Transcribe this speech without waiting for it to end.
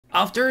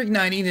After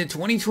igniting the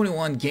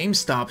 2021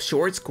 GameStop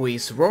short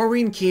squeeze,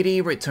 Roaring Kitty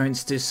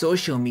returns to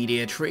social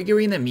media,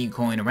 triggering a meme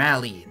coin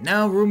rally.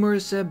 Now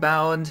rumors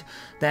abound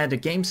that the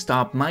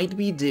GameStop might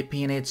be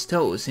dipping its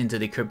toes into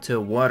the crypto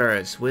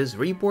waters, with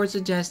reports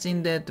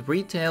suggesting that the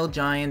retail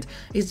giant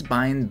is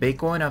buying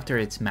Bitcoin after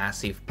its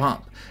massive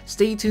pump.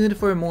 Stay tuned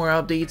for more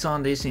updates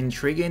on this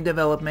intriguing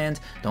development.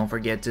 Don't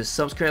forget to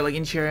subscribe, like,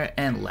 and share,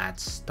 and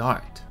let's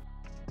start.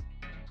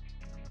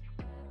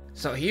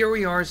 So here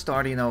we are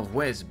starting off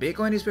with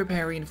Bitcoin is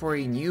preparing for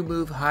a new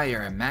move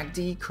higher.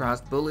 MACD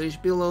crossed bullish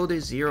below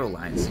the zero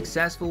line.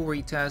 Successful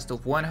retest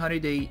of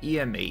 100-day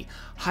EMA.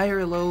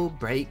 Higher low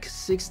break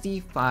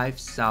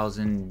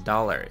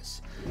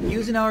 $65,000.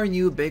 Using our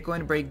new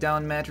Bitcoin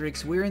breakdown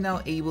metrics, we are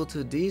now able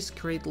to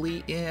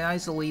discreetly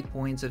isolate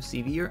points of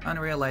severe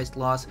unrealized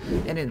loss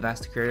and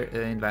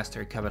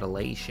investor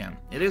capitulation.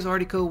 In this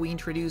article, we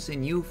introduce a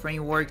new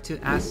framework to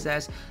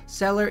assess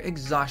seller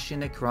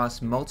exhaustion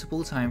across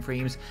multiple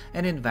timeframes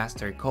and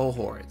investor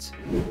cohorts.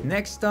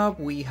 Next up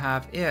we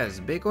have is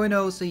Bitcoin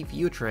knows a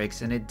few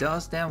tricks and it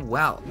does them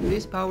well.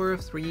 This power of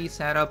 3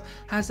 setup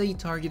has a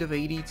target of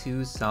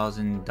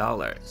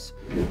 $82,000.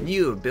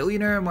 New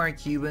billionaire Mark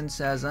Cuban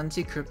says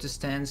anti-crypto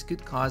stance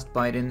could cost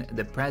Biden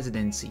the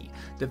presidency,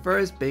 the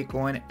first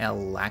Bitcoin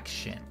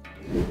election.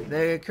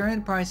 The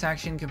current price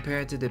action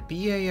compared to the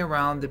PA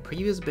around the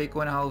previous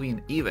Bitcoin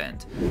halving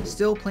event,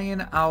 still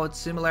playing out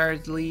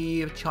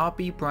similarly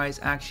choppy price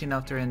action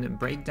after a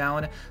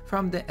breakdown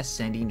from the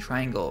ascending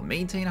triangle,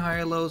 maintain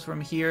higher lows from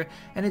here,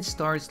 and it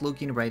starts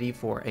looking ready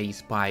for a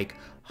spike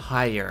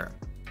higher.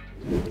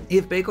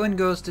 If Bitcoin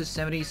goes to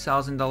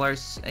 $70,000,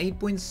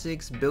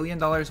 $8.6 billion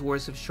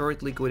worth of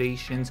short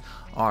liquidations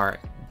are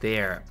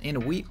there,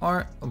 and we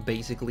are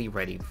basically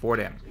ready for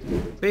them.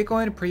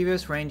 Bitcoin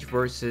previous range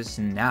versus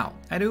now.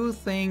 I do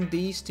think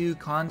these two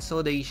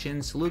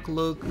consolidations look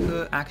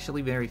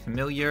actually very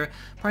familiar.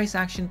 Price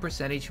action,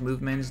 percentage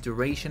movements,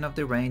 duration of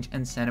the range,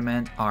 and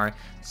sentiment are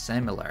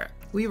similar.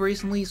 We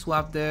recently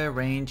swapped the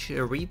range,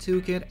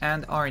 retook it,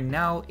 and are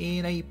now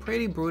in a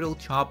pretty brutal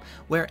chop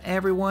where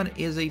everyone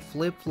is a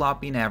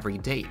flip-flopping every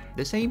day.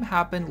 The same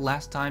happened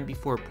last time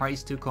before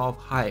price took off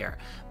higher.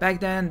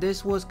 Back then,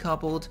 this was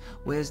coupled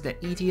with the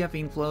ETF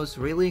inflows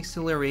really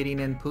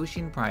accelerating and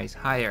pushing price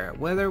higher.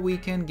 Whether we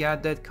can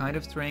get that kind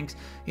of strength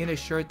in the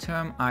short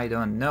term, I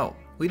don't know.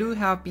 We do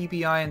have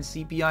PPI and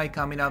CPI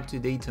coming up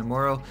today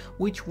tomorrow,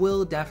 which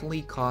will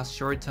definitely cause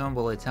short-term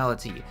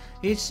volatility.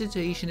 Each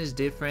situation is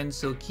different,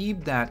 so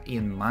keep that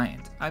in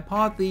mind. I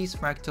plot these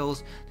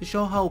fractals to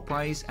show how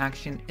price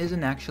action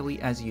isn't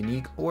actually as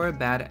unique or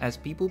bad as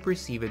people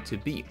perceive it to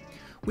be.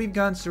 We've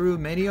gone through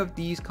many of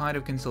these kind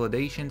of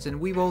consolidations, and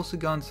we've also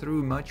gone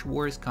through much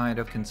worse kind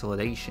of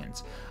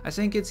consolidations. I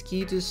think it's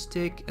key to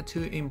stick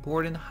to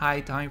important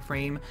high time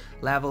frame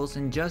levels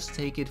and just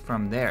take it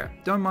from there.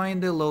 Don't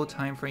mind the low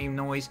time frame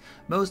noise.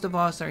 Most of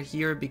us are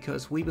here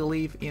because we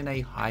believe in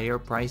a higher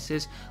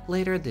prices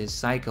later this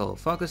cycle.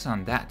 Focus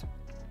on that.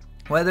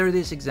 Whether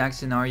this exact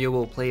scenario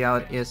will play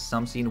out is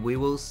something we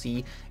will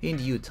see in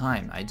due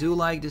time. I do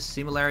like the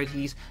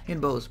similarities in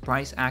both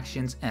price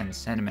actions and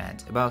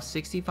sentiment. About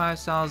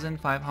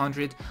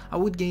 65,500, I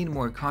would gain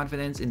more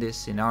confidence in this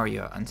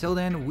scenario. Until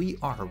then, we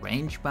are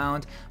range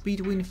bound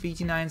between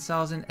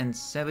 $59,000 and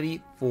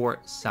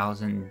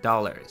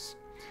 $74,000.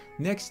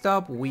 Next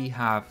up we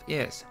have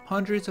is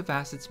hundreds of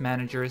assets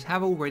managers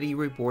have already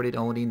reported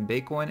owning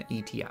Bitcoin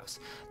ETFs.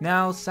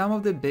 Now some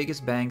of the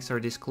biggest banks are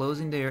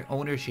disclosing their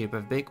ownership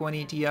of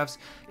Bitcoin ETFs: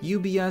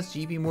 UBS,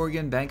 JP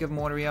Morgan, Bank of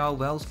Montreal,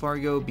 Wells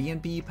Fargo,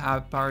 BNP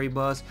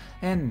Paribas,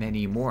 and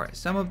many more.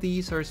 Some of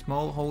these are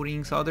small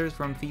holdings, others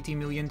from 50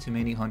 million to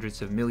many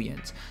hundreds of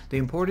millions. The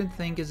important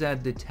thing is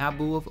that the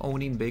taboo of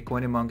owning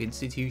Bitcoin among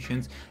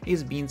institutions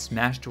is being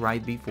smashed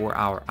right before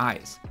our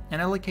eyes.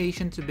 An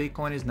allocation to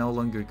Bitcoin is no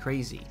longer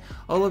crazy.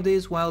 All of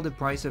this while the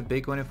price of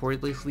Bitcoin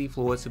effortlessly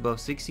floats above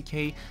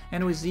 60k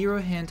and with zero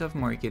hint of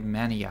market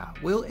mania.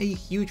 Will a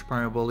huge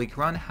parabolic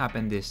run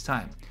happen this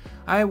time?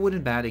 I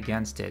wouldn't bet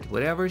against it.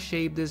 Whatever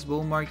shape this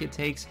bull market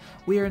takes,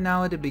 we are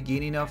now at the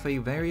beginning of a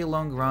very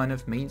long run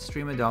of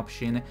mainstream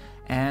adoption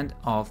and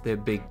of the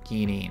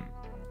beginning.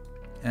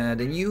 The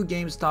new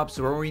GameStop's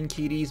Roaring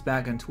Kitty is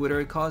back on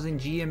Twitter, causing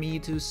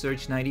GME to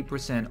surge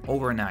 90%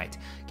 overnight.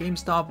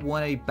 GameStop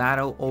won a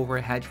battle over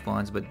hedge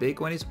funds, but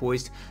Bitcoin is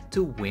poised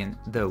to win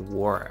the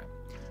war.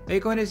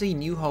 Bitcoin is a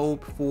new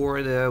hope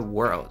for the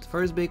world.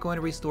 First,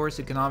 Bitcoin restores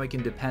economic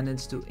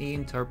independence to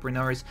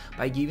entrepreneurs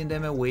by giving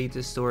them a way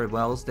to store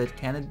wealth that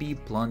cannot be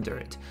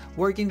plundered.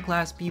 Working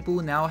class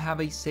people now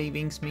have a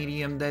savings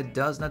medium that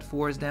does not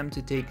force them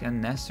to take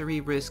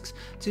unnecessary risks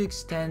to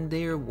extend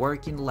their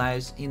working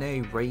lives in a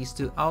race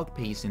to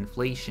outpace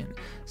inflation.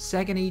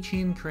 Second, each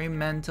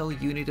incremental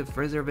unit of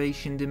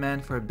reservation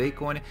demand for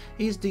Bitcoin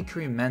is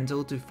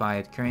decremental to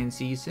fiat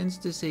currency, since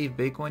to save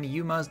Bitcoin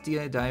you must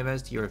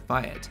divest your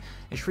fiat.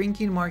 A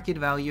shrinking market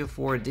value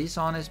for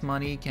dishonest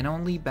money can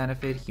only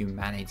benefit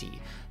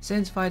humanity,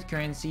 since fiat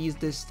currency is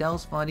the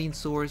stealth funding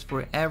source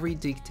for every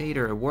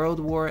dictator, world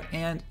war,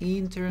 and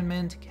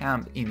internment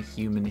camp in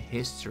human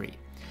history.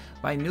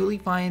 By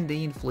nullifying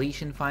the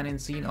inflation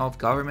financing of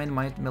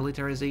government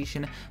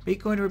militarization,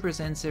 Bitcoin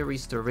represents a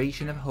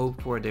restoration of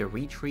hope for the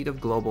retreat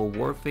of global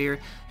warfare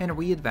and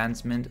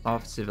re-advancement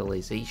of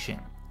civilization.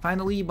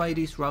 Finally, by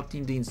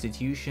disrupting the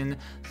institution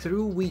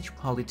through which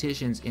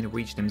politicians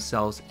enrich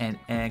themselves and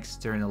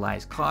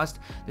externalize cost,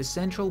 the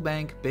central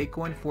bank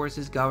Bitcoin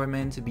forces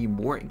government to be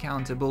more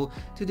accountable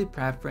to the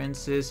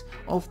preferences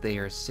of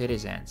their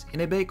citizens. In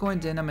a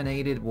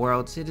Bitcoin-denominated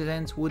world,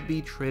 citizens would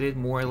be treated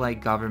more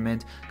like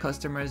government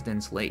customers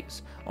than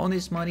slaves.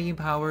 Honest money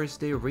empowers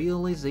the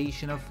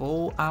realization of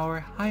all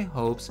our high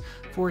hopes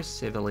for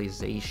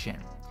civilization.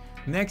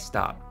 Next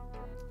up,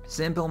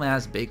 simple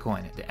math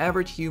Bitcoin. The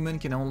average human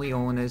can only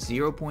own a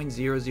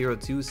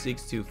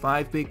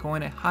 0.002625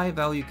 Bitcoin. A high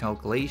value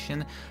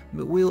calculation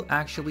will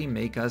actually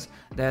make us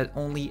that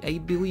only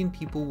 8 billion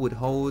people would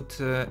hold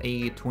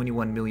a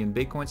 21 million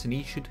Bitcoins, and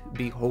each should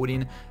be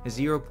holding a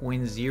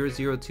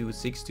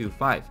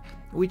 0.002625.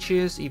 Which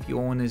is, if you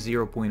own a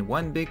 0.1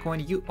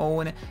 Bitcoin, you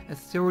own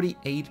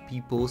 38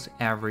 people's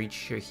average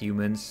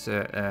humans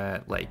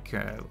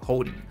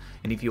holding.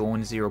 And if you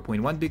own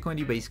 0.1 Bitcoin,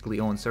 you basically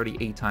own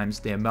 38 times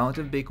the amount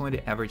of Bitcoin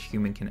the average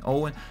human can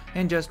own.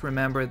 And just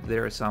remember,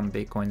 there are some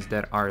Bitcoins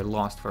that are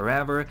lost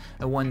forever.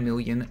 1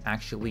 million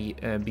actually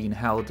being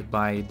held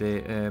by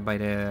the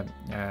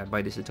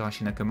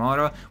Satoshi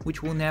Nakamoto,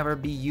 which will never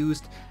be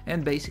used,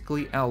 and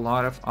basically a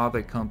lot of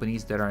other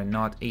companies that are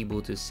not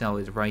able to sell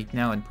it right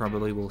now and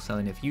probably will sell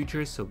in the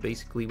future. So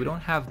basically we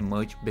don't have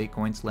much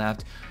Bitcoins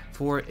left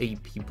for a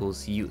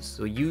people's use,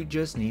 so you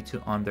just need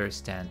to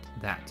understand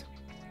that.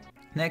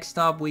 Next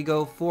up we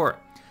go for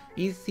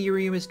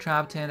Ethereum is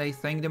trapped, and I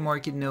think the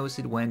market knows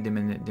it when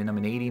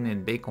denominating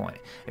in Bitcoin.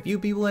 A few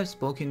people I've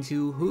spoken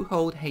to who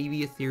hold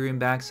heavy Ethereum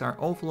bags are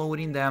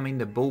offloading them in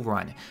the bull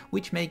run,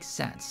 which makes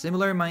sense.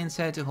 Similar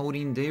mindset to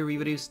holding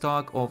derivative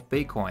stock of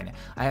Bitcoin.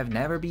 I have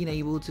never been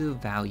able to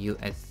value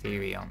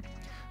Ethereum.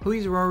 Who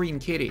is Roaring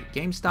Kitty?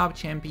 Gamestop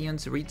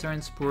champions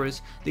return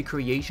spurs the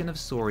creation of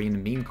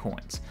soaring meme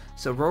coins.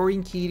 So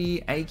Roaring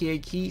Kitty, aka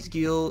Keys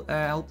Gill,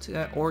 helped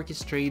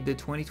orchestrate the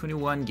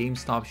 2021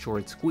 GameStop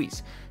short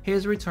squeeze.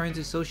 His return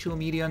to social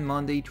media on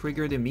Monday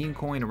triggered a meme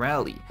coin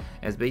rally,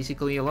 as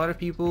basically a lot of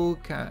people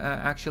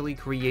actually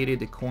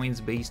created the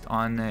coins based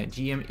on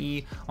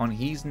GME on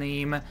his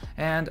name,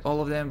 and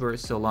all of them were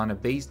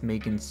Solana based,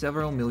 making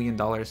several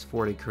 $millions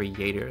for the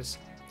creators.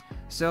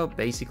 So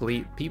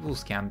basically, people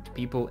scammed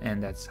people,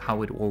 and that's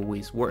how it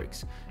always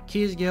works.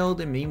 Keys Gill,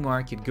 the meme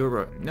market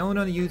guru, known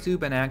on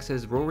YouTube and acts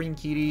as Roaring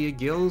Kitty,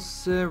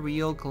 Gill's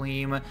real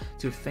claim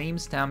to fame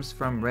stems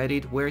from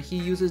Reddit, where he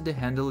uses the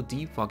handle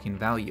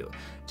DFuckingValue.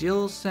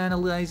 Gill's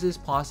analysis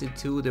posted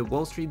to the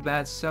Wall Street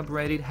Bets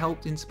subreddit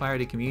helped inspire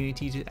the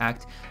community to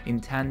act in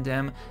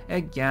tandem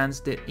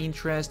against the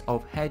interest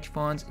of hedge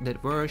funds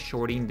that were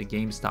shorting the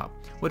GameStop.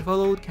 What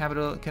followed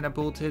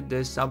catapulted the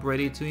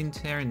subreddit to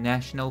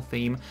international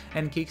fame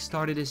and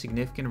kickstarted a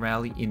significant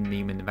rally in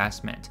meme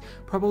investment,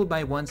 propelled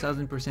by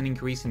 1000%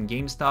 increase in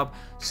GameStop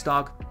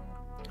stock.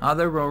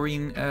 Other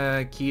Roaring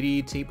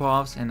Kitty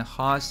tip-offs and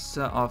hosts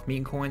of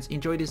meme coins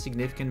enjoyed a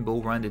significant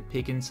bull run that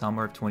peaked in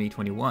summer of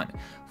 2021.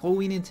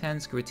 Following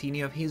intense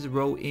scrutiny of his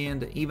role in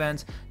the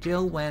event,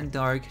 Gill went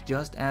dark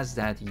just as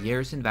that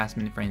year's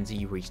investment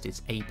frenzy reached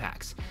its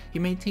apex. He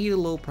maintained a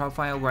low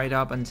profile right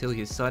up until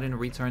his sudden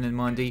return on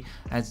Monday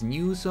as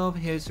news of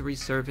his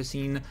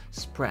resurfacing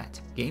spread.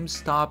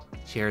 GameStop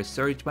shares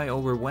surged by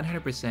over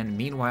 100%.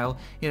 Meanwhile,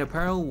 in a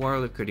parallel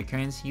world of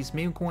cryptocurrencies,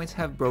 meme coins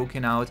have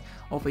broken out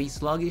of a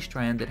sluggish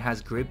trend that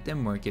has gripped the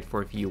market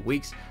for a few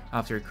weeks.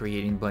 After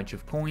creating a bunch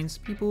of coins,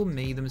 people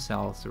made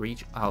themselves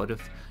rich out of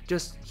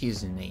just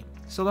his name.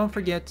 So don't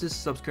forget to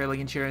subscribe, like,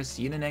 and share.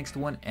 See you in the next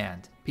one,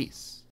 and peace.